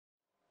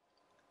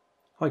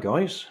Hi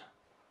guys,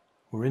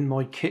 we're in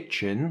my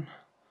kitchen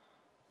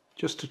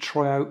just to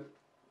try out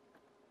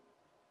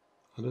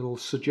a little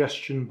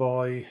suggestion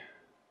by,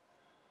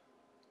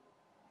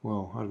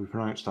 well, how do we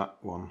pronounce that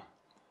one?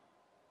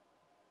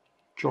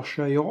 Josh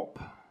Aop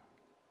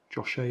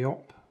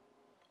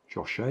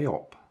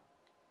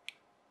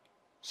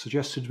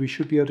suggested we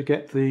should be able to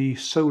get the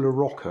solar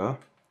rocker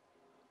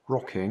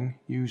rocking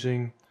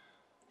using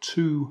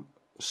two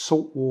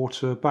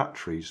saltwater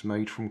batteries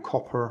made from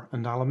copper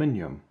and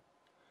aluminium.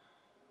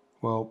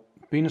 Well,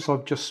 being as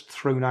I've just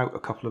thrown out a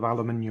couple of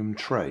aluminium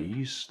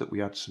trays that we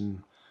had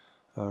some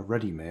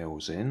ready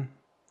meals in,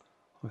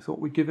 I thought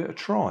we'd give it a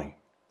try.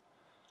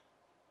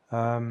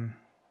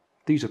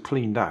 These are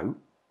cleaned out,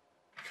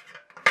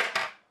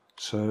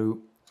 so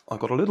I've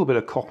got a little bit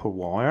of copper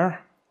wire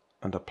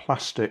and a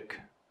plastic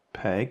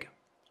peg,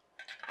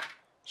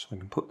 so I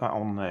can put that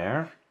on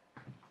there,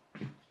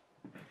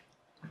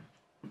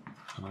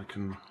 and I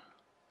can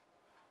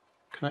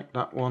connect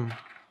that one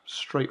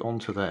straight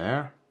onto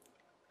there.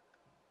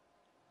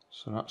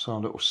 So that's our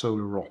little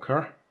solar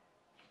rocker.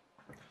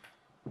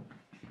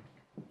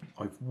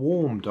 I've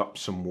warmed up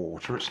some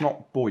water. It's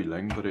not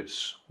boiling, but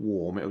it's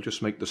warm. It'll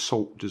just make the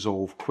salt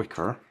dissolve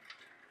quicker.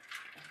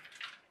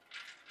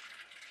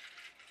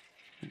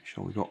 Make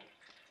sure we've got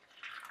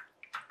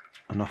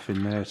enough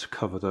in there to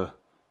cover the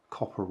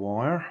copper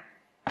wire.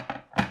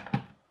 I've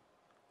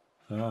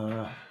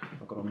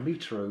got a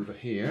meter over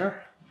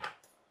here.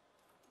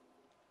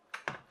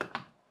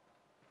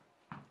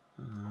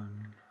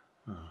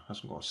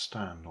 Hasn't got a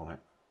stand on it.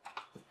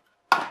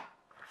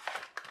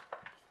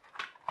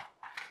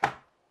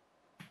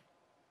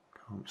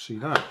 Can't see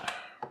that.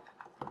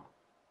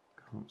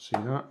 Can't see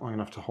that. I'm going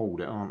to have to hold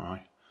it, aren't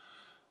I?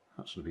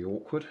 That's going to be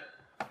awkward.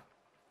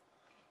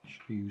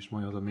 Should use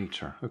my other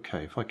meter.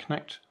 Okay, if I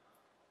connect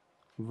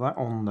that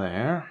on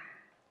there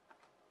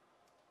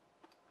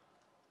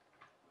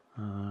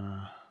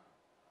and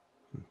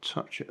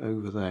touch it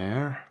over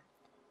there,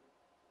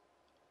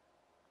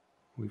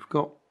 we've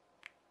got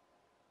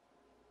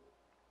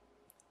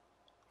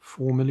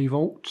 4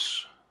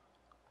 millivolts.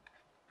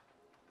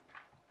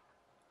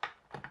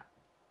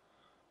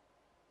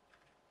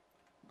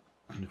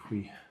 And if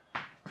we,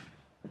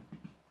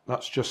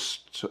 that's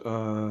just,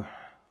 oh,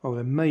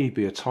 there may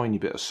be a tiny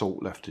bit of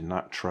salt left in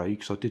that tray,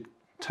 because I did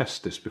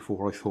test this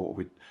before I thought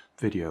we'd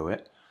video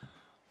it.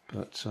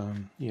 But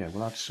yeah,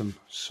 we'll add some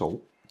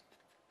salt.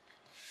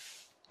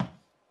 Give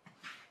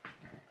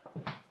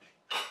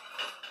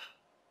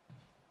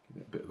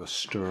it a bit of a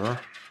stir.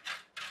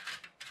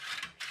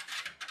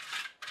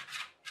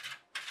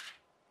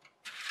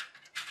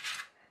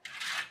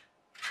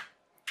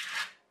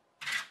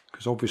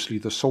 Because obviously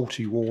the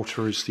salty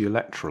water is the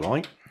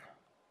electrolyte.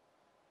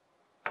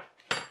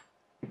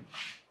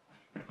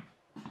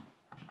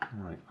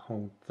 Right,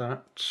 hold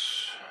that.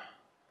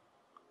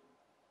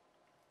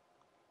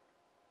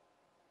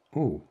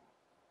 Oh,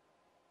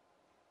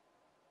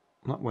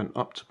 that went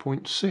up to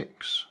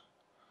 0.6.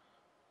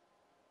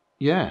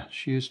 Yeah,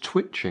 she is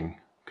twitching.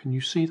 Can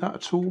you see that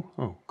at all?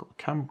 Oh, got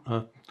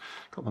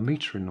the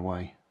meter in the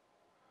way.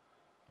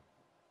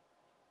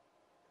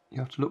 You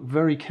have to look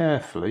very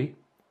carefully.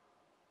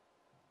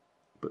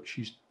 But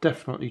she's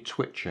definitely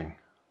twitching,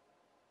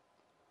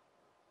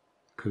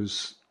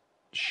 because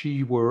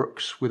she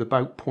works with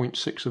about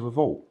 0.6 of a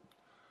volt.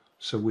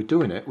 So we're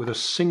doing it with a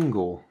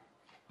single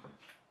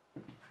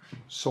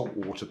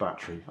saltwater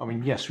battery. I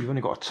mean, yes, we've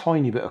only got a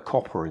tiny bit of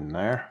copper in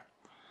there.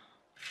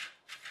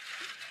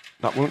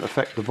 That won't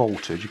affect the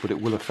voltage, but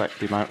it will affect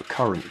the amount of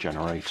current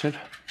generated.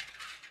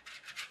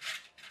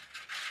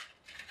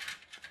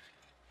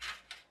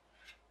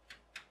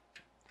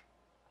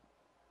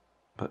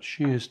 But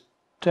she is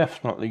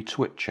definitely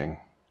twitching.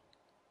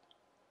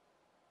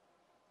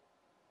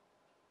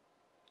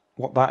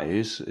 What that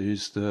is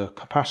the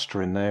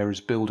capacitor in there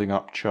is building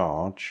up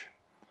charge,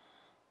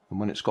 and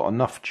when it's got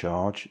enough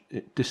charge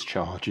it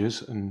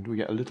discharges and we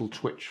get a little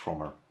twitch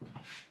from her.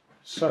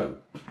 So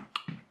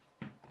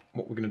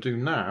what we're going to do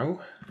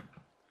now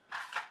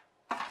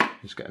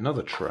is get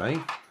another tray,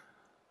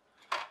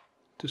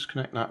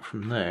 disconnect that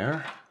from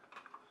there,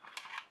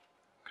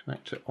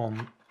 connect it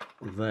on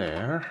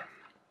there.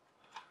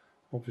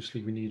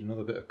 Obviously we need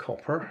another bit of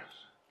copper,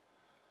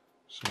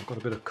 so I've got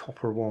a bit of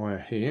copper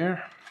wire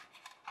here,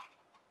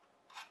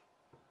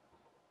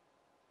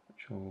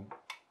 which I'll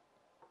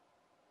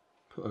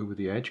put over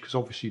the edge, because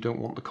obviously you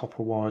don't want the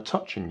copper wire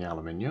touching the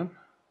aluminium.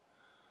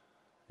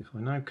 If I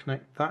now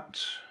connect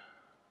that,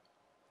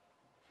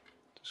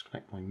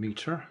 disconnect my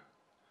meter,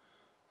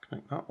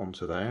 connect that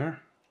onto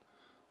there,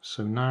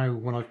 so now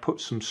when I've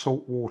put some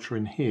salt water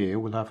in here,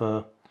 we'll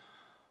have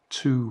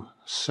two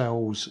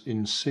cells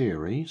in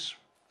series.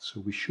 So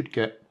we should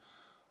get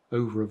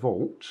over a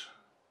volt.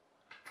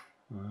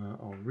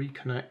 I'll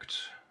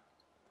reconnect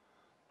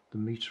the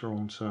meter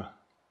onto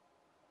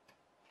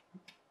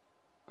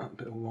that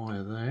bit of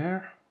wire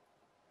there.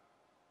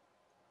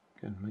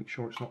 Again, make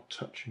sure it's not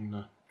touching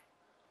the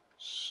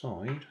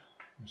side.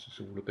 This is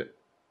all a bit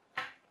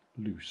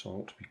loose. I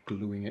ought to be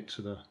gluing it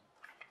to the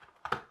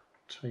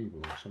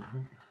table or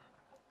something.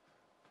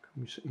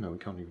 Can we see? No, we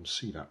can't even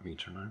see that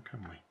meter now,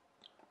 can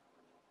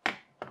we?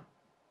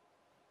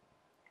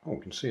 Oh,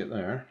 we can see it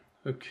there.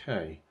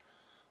 Okay,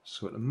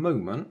 so at the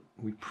moment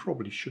we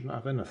probably shouldn't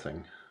have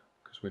anything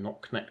because we're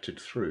not connected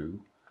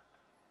through.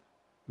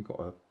 We've got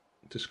a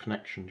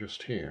disconnection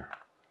just here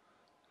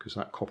because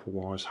that copper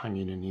wire is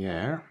hanging in the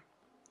air.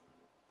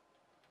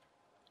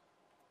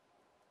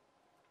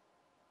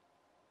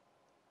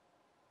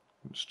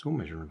 It's still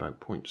measuring about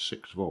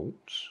 0.6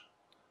 volts.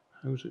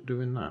 How's it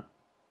doing that?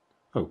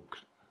 Oh,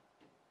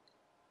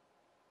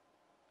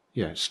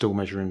 yeah, it's still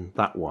measuring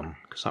that one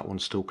because that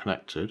one's still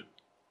connected.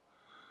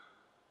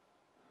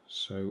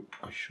 So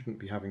I shouldn't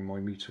be having my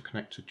meter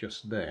connected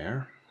just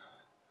there.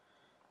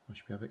 I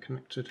should have it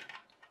connected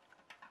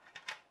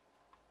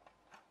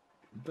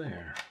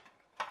there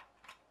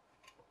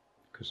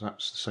because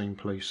that's the same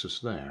place as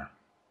there.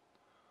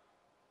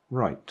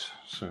 Right,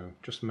 so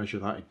just measure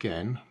that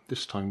again.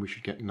 This time we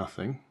should get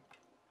nothing.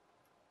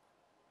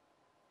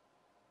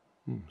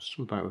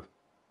 Still about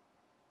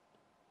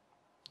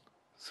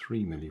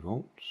 3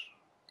 millivolts.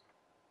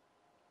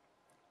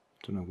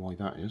 Don't know why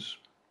that is.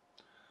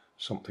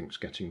 Something's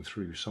getting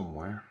through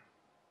somewhere.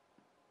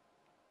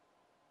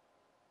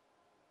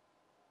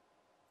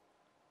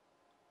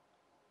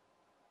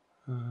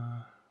 Yeah,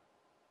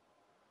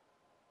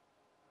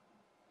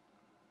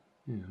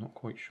 not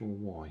quite sure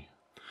why.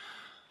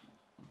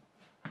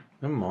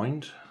 Never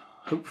mind.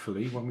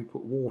 Hopefully when we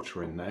put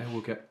water in there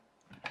we'll get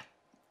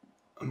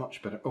a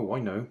much better... Oh, I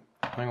know.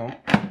 Hang on.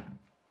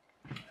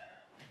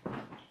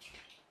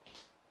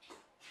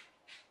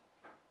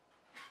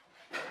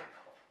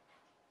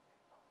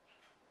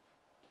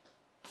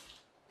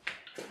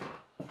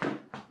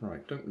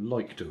 Right, don't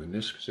like doing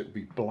this because it would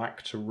be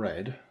black to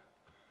red.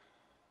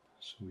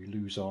 So we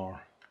lose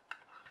our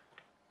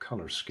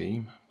colour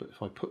scheme. But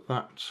if I put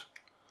that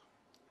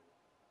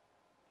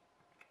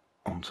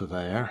onto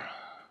there...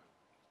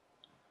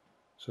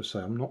 So say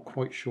I'm not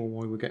quite sure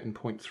why we're getting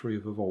 0.3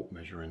 of a volt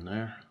measure in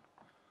there.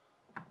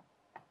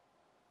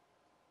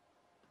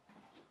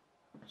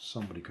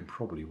 Somebody can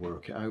probably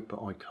work it out,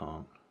 but I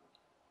can't.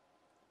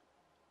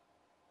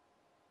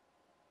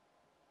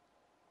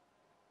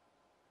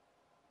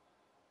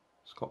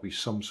 It's got to be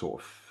some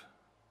sort of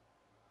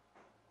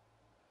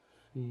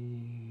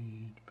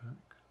feedback,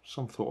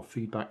 some sort of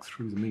feedback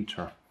through the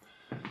meter.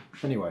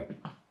 Anyway,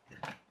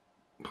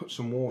 put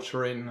some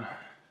water in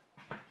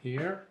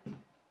here.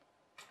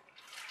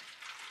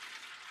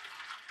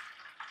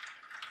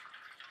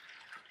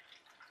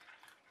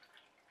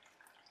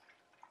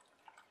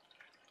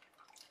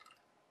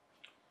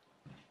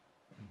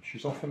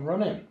 She's off and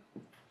running,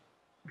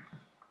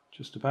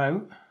 just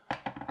about,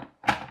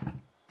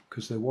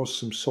 because there was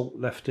some salt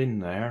left in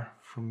there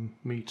from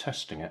me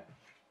testing it.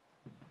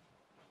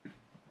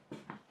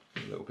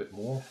 A little bit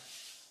more.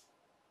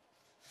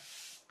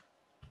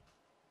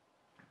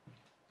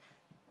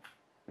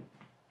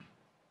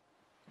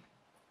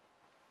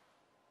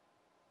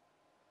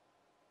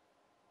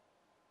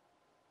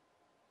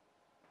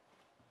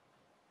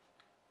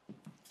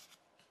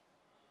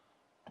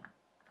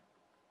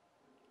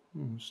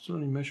 Still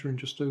only measuring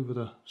just over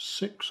the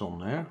 6 on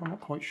there. I'm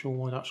not quite sure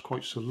why that's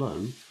quite so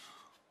low,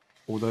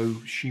 although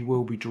she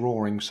will be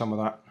drawing some of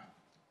that.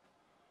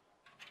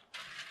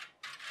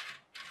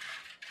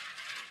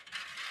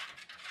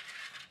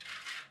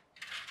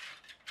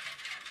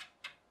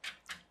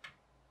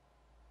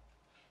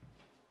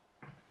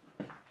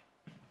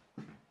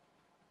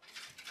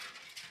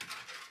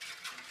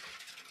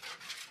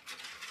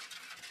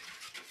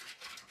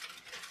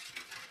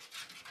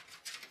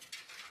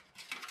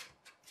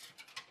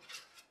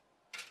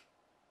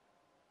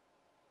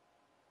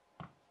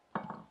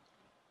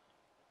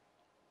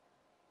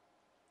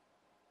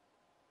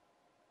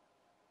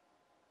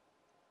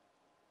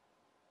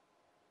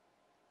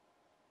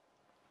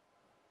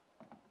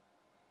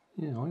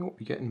 Yeah, I ought to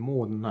be getting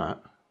more than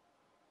that.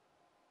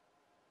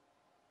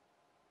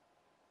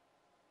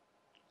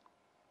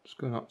 It's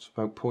going up to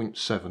about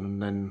 0.7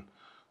 and then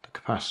the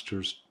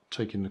capacitor's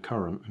taking the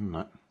current, isn't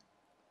it?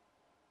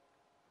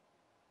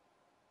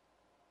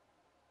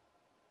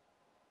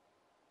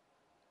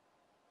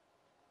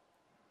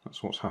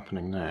 That's what's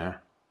happening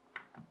there.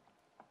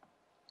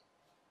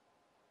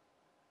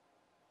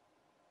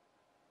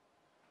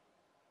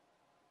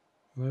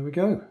 There we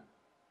go.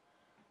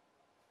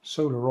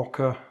 Solar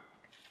rocker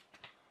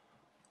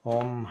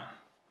on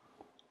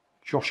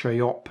Josh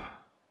Ayopp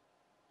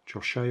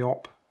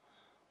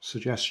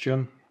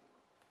suggestion.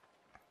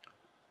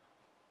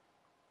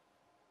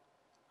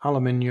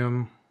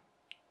 Aluminium,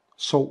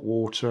 salt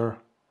water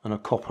and a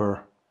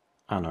copper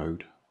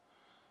anode.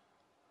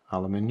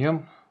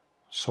 Aluminium,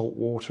 salt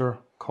water,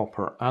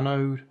 copper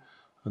anode,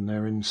 and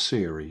they're in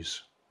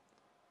series.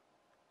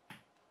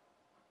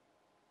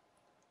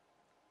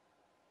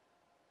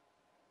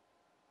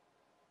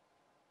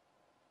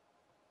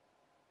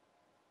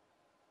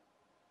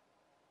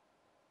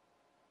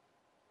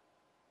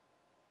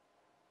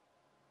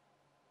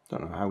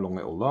 Don't know how long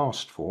it'll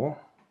last for.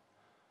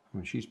 I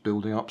mean, she's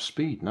building up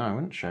speed now,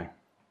 isn't she?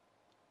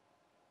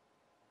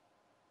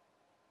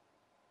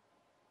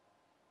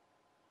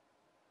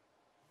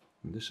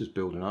 And this is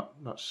building up.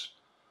 That's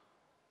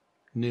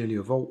nearly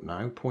a volt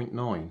now,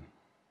 0.9.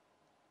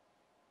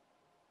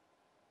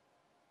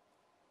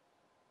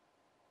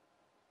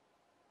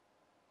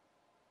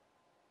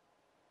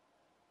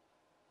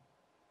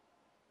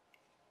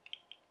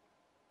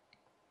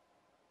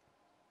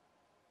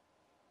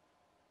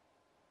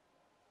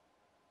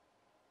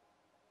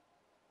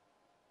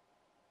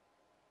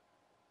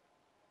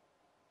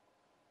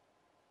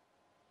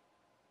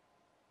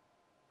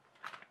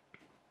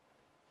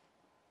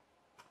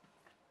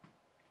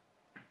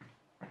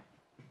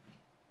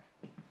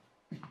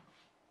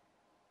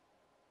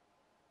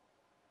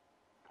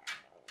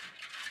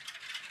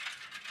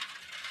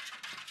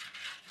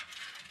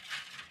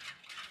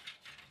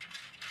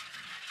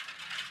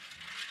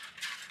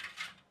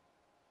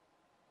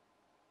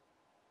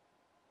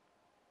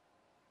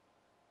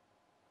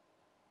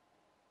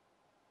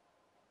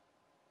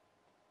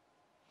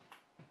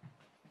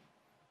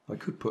 I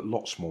could put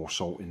lots more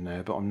salt in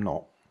there, but I'm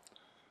not.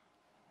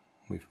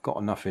 We've got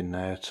enough in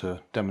there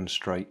to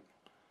demonstrate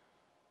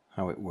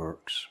how it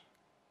works.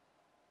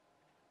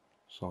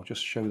 So I'll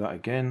just show that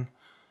again.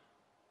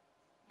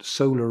 The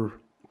solar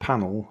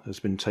panel has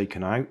been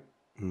taken out,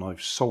 and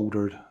I've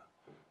soldered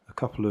a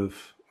couple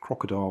of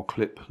crocodile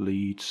clip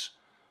leads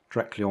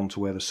directly onto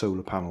where the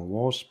solar panel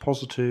was.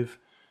 Positive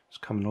is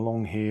coming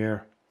along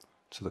here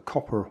to the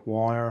copper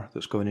wire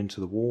that's going into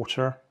the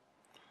water.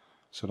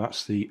 So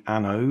that's the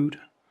anode.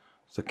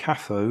 The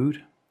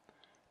cathode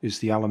is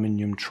the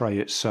aluminium tray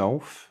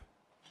itself.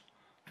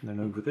 And then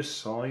over this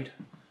side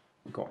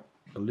we've got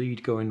a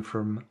lead going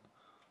from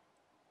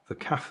the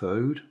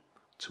cathode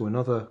to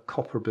another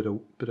copper bit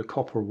of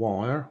copper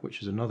wire,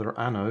 which is another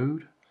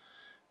anode,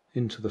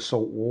 into the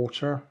salt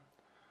water.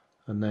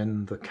 And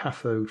then the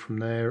cathode from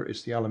there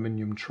is the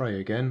aluminium tray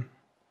again.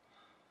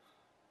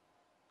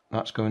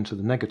 That's going to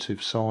the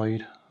negative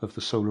side of the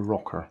solar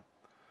rocker.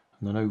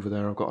 And then over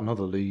there I've got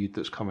another lead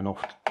that's coming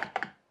off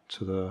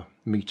to the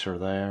meter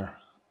there,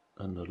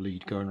 and the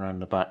lead going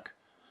around the back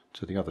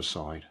to the other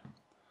side.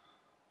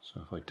 So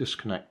if I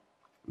disconnect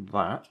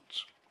that,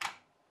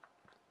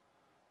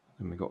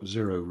 then we've got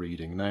 0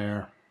 reading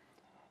there.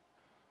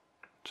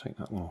 Take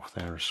that one off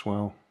there as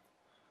well.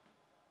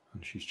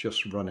 And she's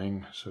just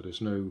running, so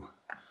there's no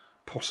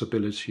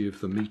possibility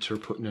of the meter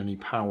putting any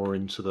power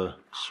into the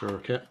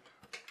circuit.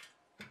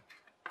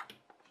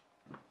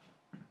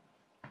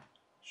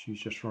 She's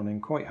just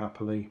running quite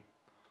happily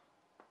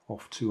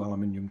off 2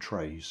 aluminium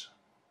trays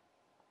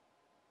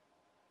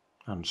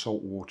and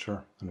salt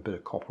water and a bit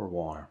of copper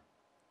wire.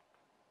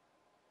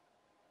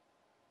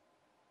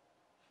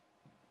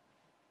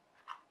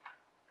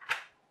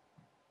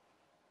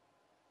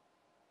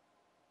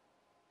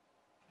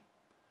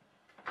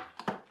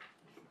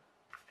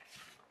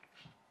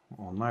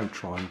 What I'll now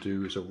try and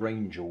do is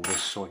arrange all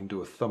this so I can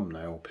do a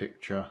thumbnail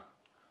picture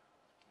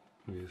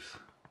with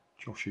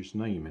Josh's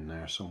name in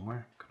there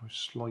somewhere. Can I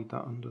slide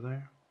that under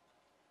there?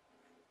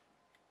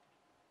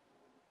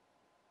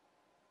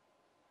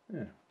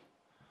 Yeah.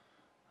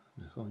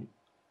 If I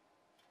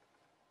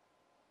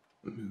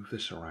move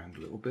this around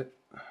a little bit.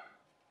 I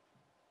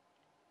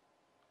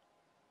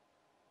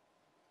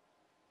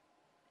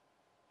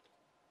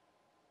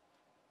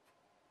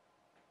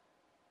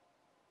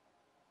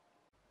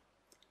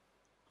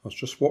was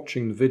just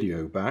watching the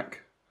video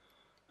back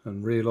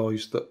and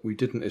realised that we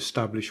didn't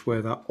establish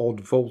where that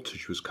odd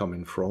voltage was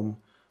coming from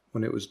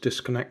when it was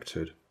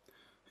disconnected.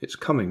 It's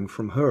coming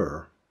from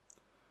her.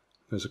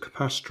 There's a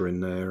capacitor in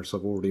there, as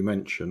I've already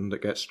mentioned,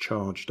 that gets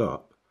charged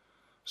up.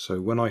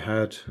 So when I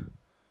had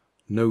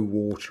no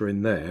water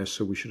in there,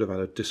 so we should have had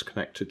a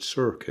disconnected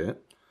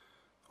circuit,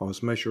 I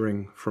was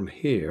measuring from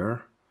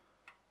here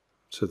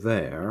to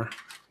there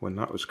when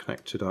that was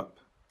connected up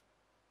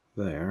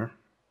there,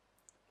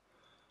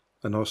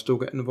 and I was still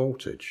getting the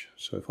voltage.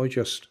 So if I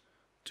just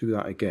do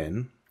that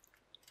again,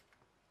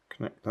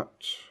 connect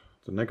that,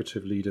 the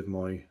negative lead of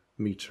my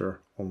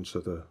meter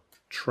onto the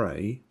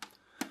tray,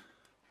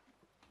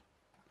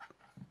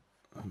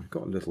 and we've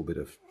got a little bit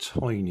of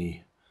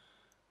tiny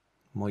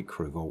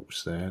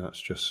microvolts there,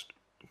 that's just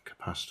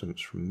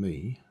capacitance from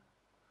me.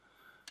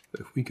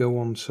 But if we go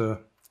on to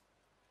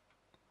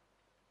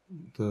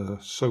the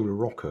solar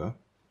rocker,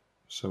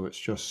 so it's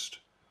just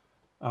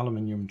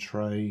aluminium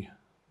tray,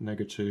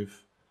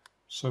 negative,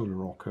 solar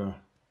rocker,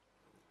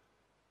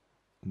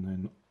 and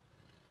then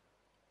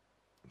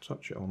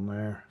touch it on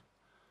there,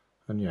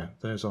 and yeah,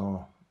 there's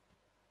our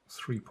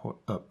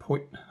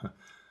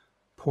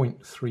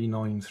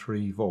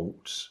 0.393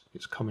 volts.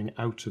 It's coming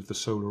out of the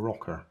solar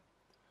rocker.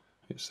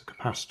 It's the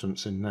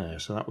capacitance in there,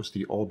 so that was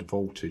the odd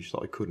voltage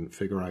that I couldn't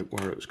figure out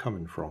where it was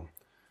coming from.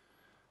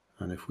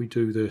 And if we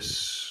do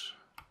this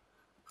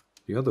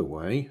the other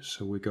way,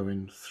 so we're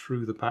going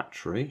through the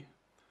battery,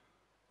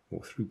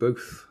 or through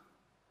both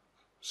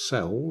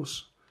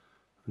cells,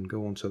 and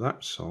go onto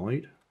that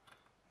side,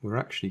 we're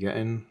actually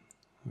getting,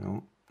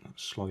 well,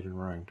 that's sliding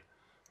around,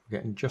 we're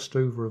getting just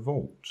over a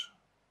volt.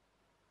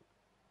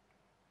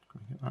 Can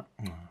we get that?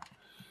 Oh,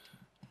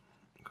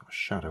 got a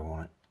shadow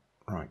on it.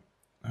 Right,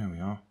 there we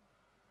are.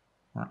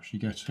 We're actually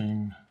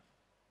getting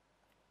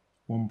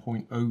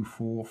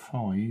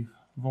 1.045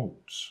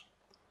 volts.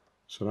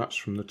 So that's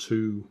from the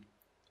two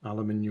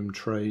aluminium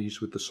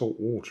trays with the salt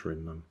water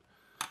in them.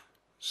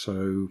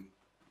 So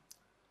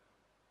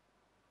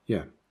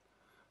yeah,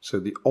 so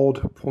the odd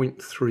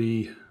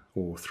 0.3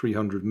 or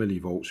 300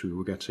 millivolts we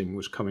were getting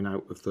was coming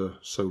out of the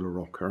solar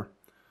rocker,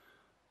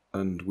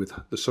 and with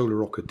the solar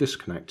rocker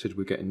disconnected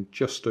we're getting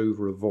just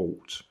over a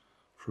volt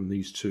from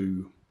these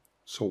two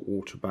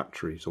saltwater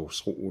batteries or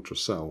saltwater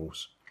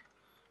cells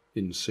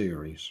in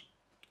series.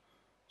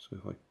 So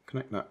if I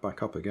connect that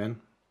back up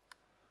again,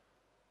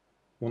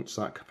 once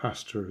that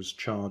capacitor has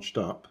charged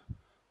up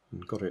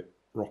and got it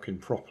rocking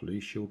properly,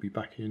 she'll be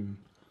back in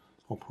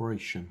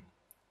operation.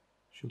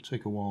 She'll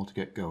take a while to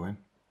get going,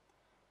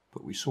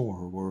 but we saw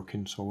her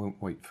working, so I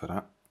won't wait for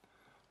that.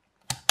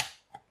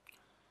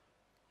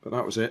 But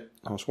that was it.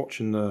 I was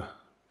watching the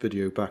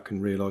video back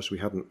and realised we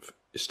hadn't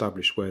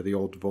established where the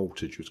odd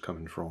voltage was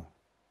coming from,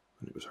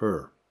 and it was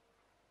her.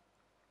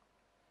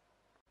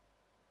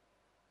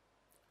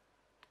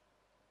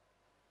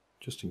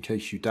 Just in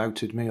case you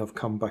doubted me, I've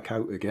come back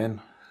out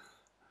again,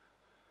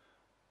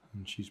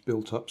 and she's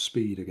built up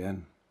speed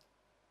again.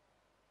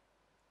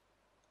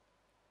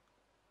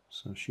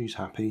 So she's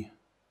happy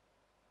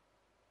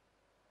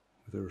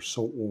with her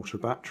saltwater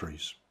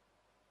batteries.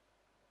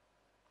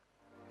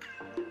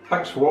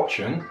 Thanks for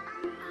watching.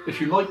 If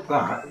you like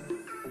that,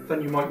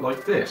 then you might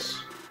like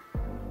this.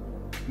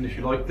 And if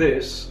you like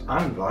this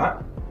and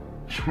that,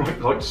 you might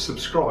like to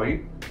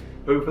subscribe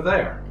over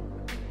there.